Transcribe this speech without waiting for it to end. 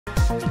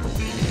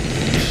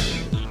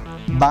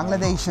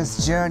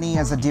Bangladesh's journey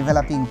as a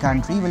developing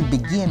country will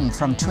begin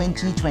from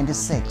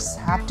 2026,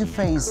 have to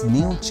face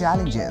new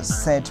challenges,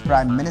 said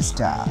Prime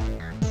Minister.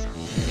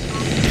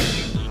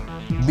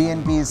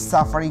 BNP is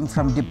suffering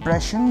from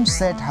depression,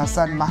 said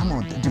Hassan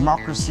Mahmud.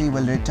 Democracy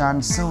will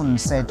return soon,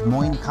 said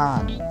Moin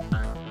Khan.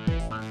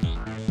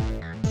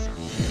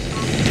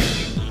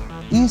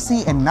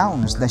 EC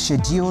announced the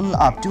schedule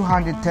of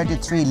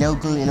 233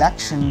 local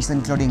elections,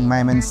 including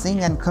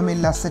Mymensingh and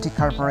Kumilla City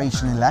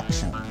Corporation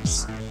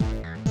elections.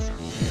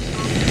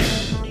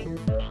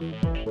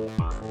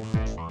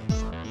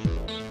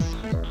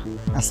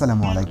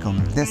 Assalamu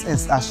alaikum. This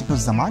is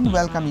Ashikuzaman.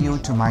 Welcome you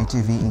to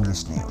MyTV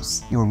English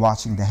News. You're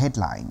watching the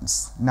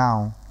headlines.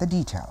 Now, the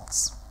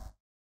details.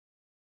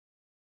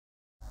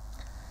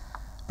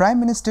 Prime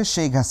Minister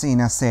Sheikh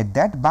Hasina said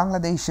that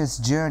Bangladesh's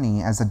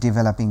journey as a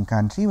developing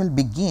country will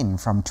begin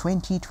from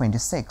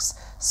 2026,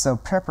 so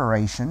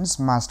preparations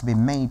must be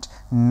made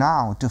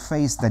now to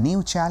face the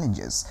new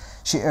challenges.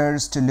 She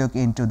urged to look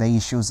into the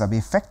issues of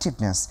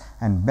effectiveness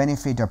and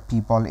benefit of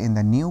people in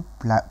the new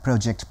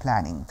project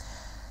planning.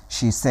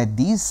 She said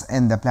this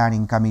in the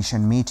Planning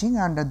Commission meeting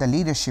under the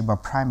leadership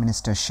of Prime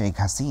Minister Sheikh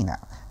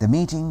Hasina. The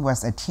meeting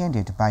was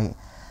attended by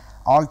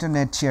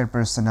alternate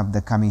chairperson of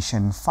the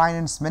Commission,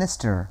 Finance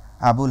Minister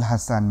Abul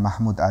Hassan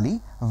Mahmud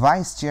Ali,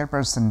 Vice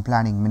Chairperson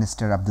Planning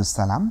Minister Abdul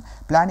Salam,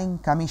 Planning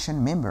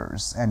Commission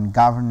members and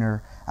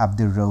Governor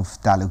Abdul Rauf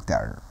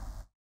Talukdar.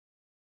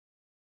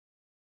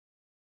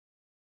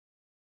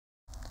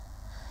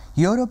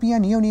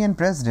 European Union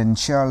President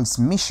Charles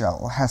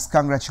Michel has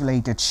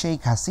congratulated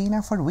Sheikh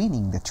Hasina for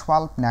winning the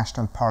 12th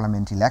National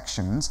Parliament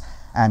elections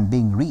and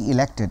being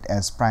re-elected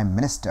as Prime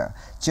Minister.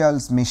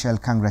 Charles Michel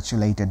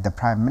congratulated the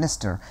Prime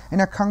Minister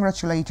in a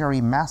congratulatory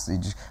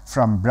message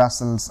from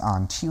Brussels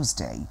on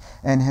Tuesday.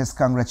 In his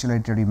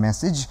congratulatory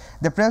message,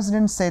 the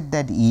President said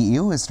that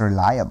EU is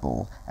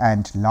reliable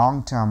and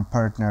long-term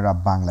partner of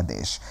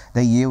Bangladesh.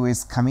 The EU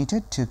is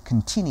committed to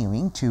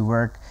continuing to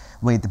work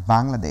with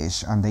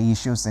Bangladesh on the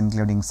issues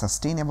including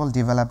sustainable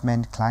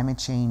development, climate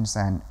change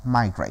and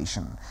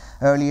migration.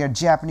 Earlier,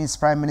 Japanese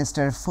Prime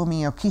Minister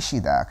Fumio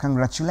Kishida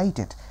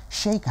congratulated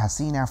Sheikh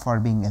Hasina for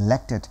being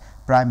elected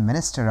Prime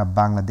Minister of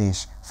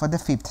Bangladesh for the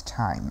 5th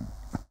time.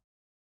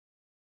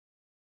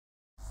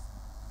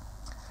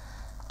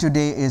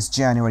 Today is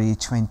January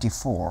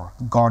 24,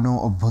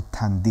 Gano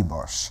Obhuthan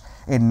Dibosh.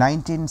 In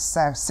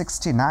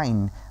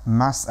 1969,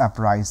 mass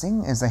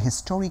uprising is a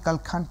historical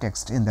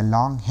context in the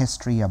long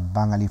history of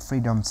Bengali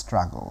freedom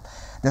struggle.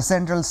 The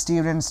Central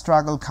Student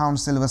Struggle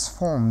Council was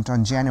formed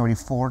on January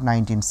 4,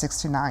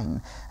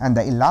 1969, and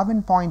the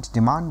 11-point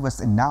demand was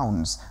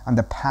announced on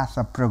the path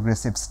of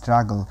progressive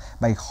struggle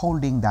by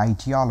holding the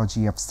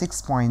ideology of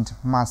 6-point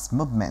mass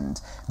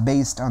movement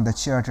based on the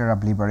Charter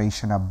of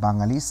Liberation of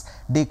Bengalis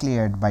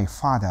declared by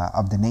Father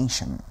of the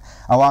Nation.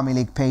 Awami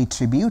League paid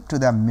tribute to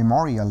the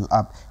memorial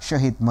of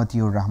Shahid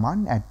Matiur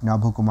Rahman at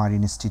Nabhukumar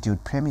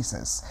Institute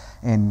premises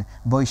in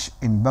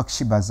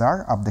Bakshi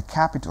Bazar of the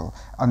capital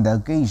on the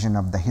occasion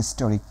of the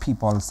historic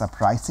People's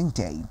Uprising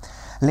Day.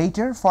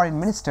 Later, Foreign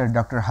Minister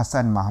Dr.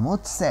 Hassan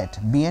Mahmud said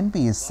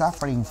BNP is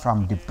suffering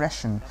from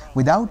depression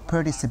without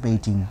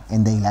participating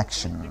in the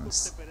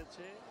elections.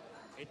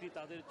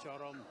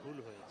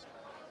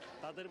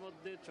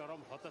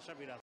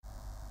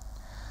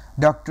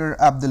 Dr.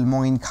 Abdul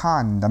Moin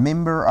Khan, the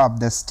member of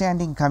the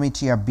Standing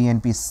Committee of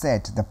BNP,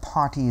 said the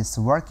party is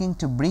working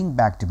to bring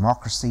back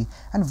democracy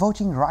and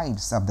voting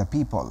rights of the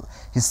people.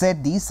 He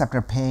said this after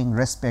paying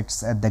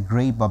respects at the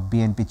grave of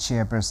BNP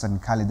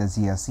chairperson Khaleda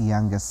Zia's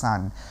youngest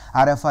son,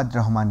 Arafat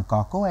Rahman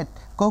Koko at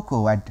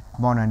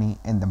Bonani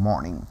in the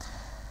morning.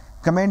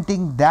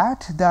 Commenting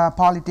that the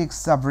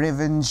politics of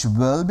revenge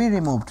will be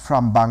removed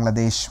from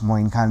Bangladesh,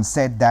 Moin Khan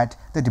said that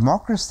the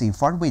democracy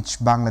for which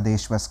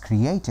Bangladesh was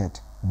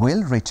created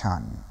will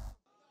return.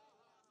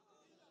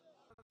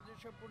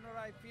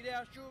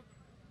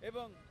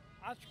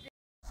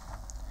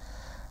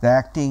 The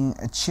acting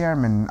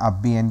chairman of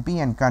BNP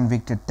and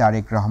convicted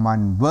Tariq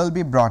Rahman will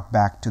be brought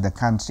back to the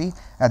country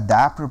at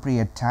the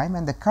appropriate time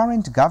and the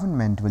current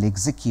government will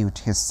execute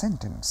his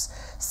sentence,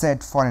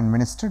 said Foreign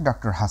Minister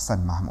Dr.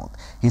 Hassan Mahmud.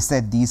 He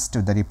said this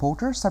to the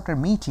reporters after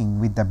meeting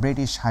with the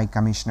British High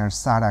Commissioner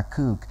Sarah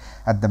Cook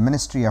at the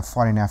Ministry of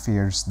Foreign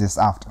Affairs this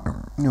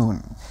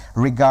afternoon.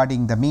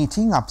 Regarding the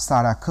meeting of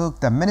Sarah Cook,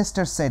 the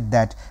minister said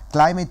that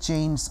climate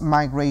change,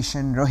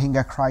 migration,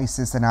 Rohingya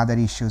crisis and other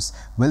issues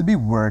will be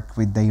worked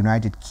with the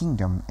United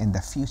Kingdom in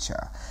the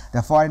future.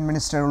 The Foreign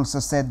Minister also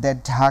said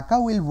that Dhaka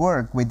will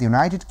work with the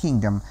United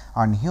Kingdom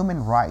on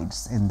human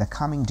rights in the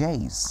coming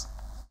days.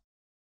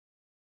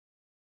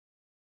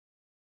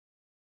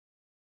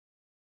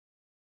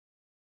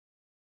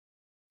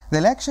 The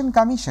Election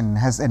Commission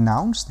has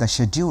announced the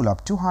schedule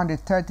of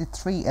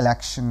 233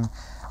 elections,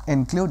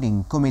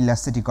 including Kumilla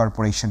City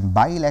Corporation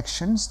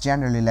by-elections,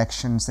 general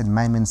elections in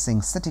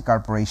Mymensingh City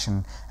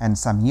Corporation and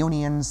some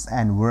unions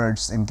and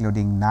wards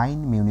including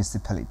 9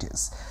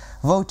 municipalities.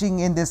 Voting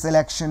in these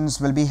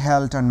elections will be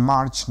held on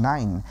March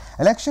 9.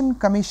 Election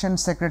Commission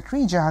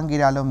Secretary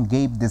Jahangir Alam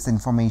gave this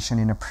information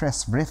in a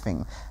press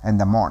briefing in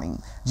the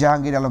morning.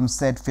 Jahangir Alam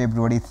said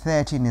February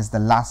 13 is the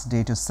last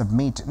day to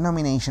submit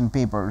nomination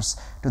papers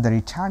to the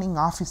returning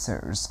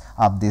officers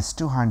of these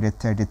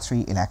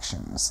 233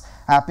 elections.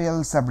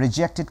 Appeals of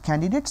rejected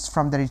candidates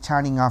from the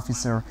returning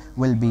officer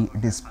will be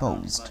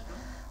disposed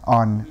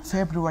on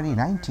February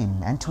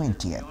 19 and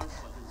 20th.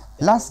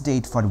 Last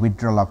date for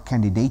withdrawal of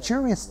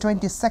candidature is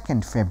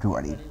 22nd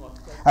February.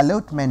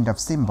 Allotment of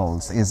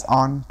symbols is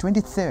on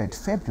 23rd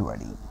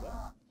February.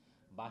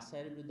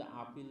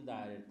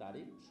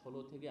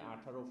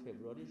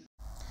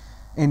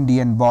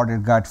 Indian Border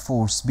Guard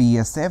Force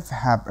BSF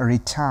have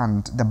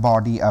returned the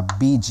body of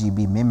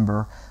BGB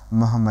member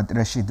Muhammad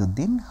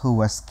Rashiduddin, who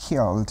was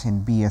killed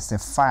in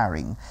BSF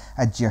firing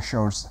at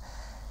Jashore's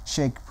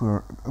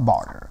Sheikhpur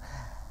border.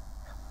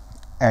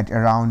 At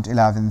around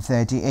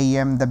 11:30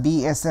 a.m., the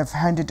BSF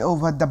handed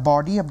over the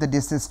body of the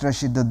deceased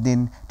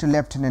Rashiduddin to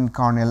Lieutenant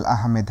Colonel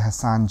Ahmed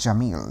Hassan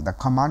Jamil, the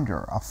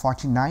commander of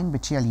 49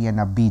 Battalion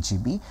of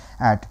BGB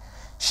at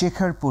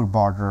Sheikhpur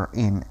border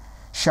in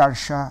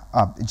Sharsha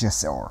of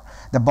Jessore.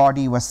 The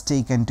body was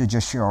taken to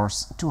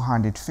Jashore's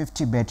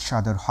 250-bed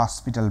Sadar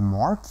Hospital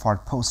morgue for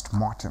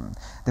post-mortem.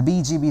 The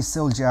BGB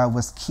soldier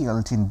was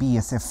killed in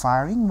BSF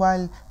firing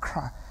while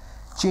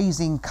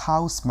chasing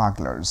cow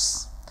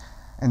smugglers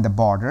in the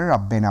border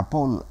of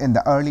Benapole in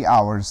the early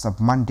hours of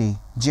Monday,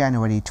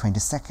 January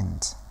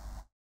 22nd.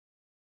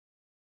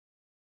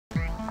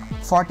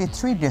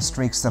 43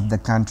 districts of the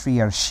country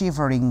are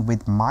shivering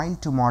with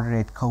mild to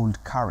moderate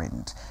cold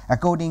current.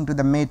 According to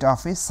the Met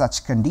Office,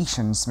 such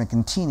conditions may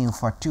continue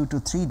for 2 to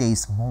 3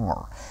 days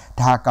more.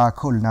 Dhaka,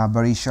 Khulna,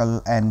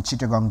 Barishal and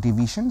Chittagong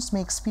divisions may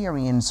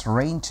experience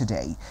rain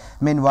today.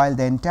 Meanwhile,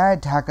 the entire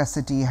Dhaka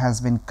city has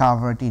been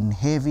covered in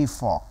heavy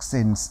fog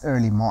since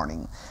early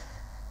morning.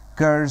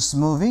 Cars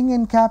moving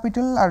in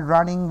capital are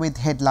running with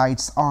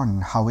headlights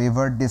on.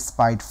 However,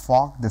 despite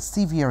fog, the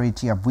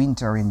severity of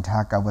winter in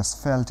Dhaka was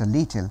felt a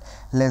little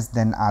less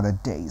than other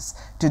days.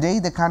 Today,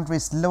 the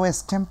country's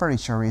lowest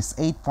temperature is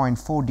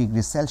 8.4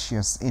 degrees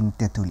Celsius in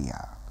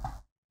Tetulia.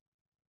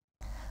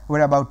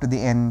 We're about to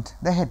the end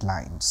the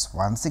headlines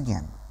once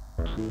again.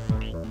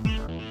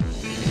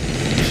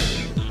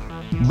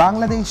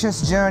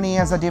 Bangladesh's journey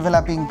as a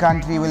developing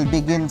country will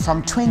begin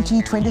from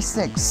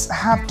 2026.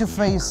 Have to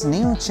face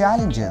new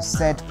challenges,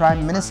 said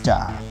Prime Minister.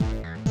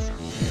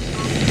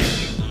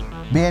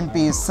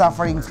 BNP is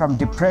suffering from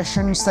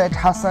depression, said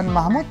Hassan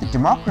Mahmud.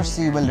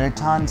 Democracy will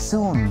return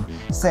soon,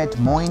 said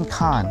Moin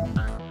Khan.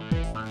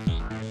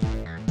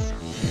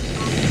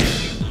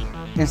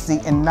 ISI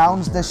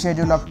announced the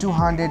schedule of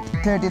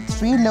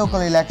 233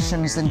 local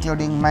elections,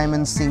 including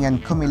Mymensingh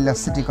and Kumilla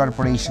City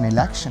Corporation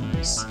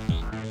elections.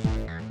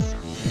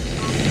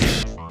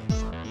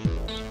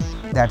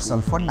 That's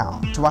all for now.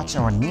 To watch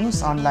our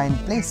news online,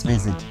 please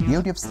visit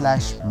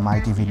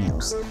YouTube/myTV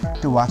News.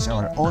 To watch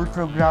our old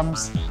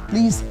programs,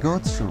 please go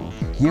through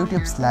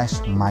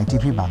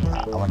YouTube/myTV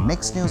Bangla. Our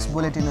next news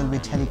bulletin will be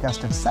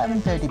telecast at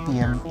 7:30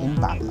 p.m. in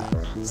Bangla.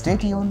 Stay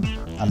tuned.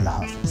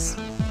 Allah Hafiz.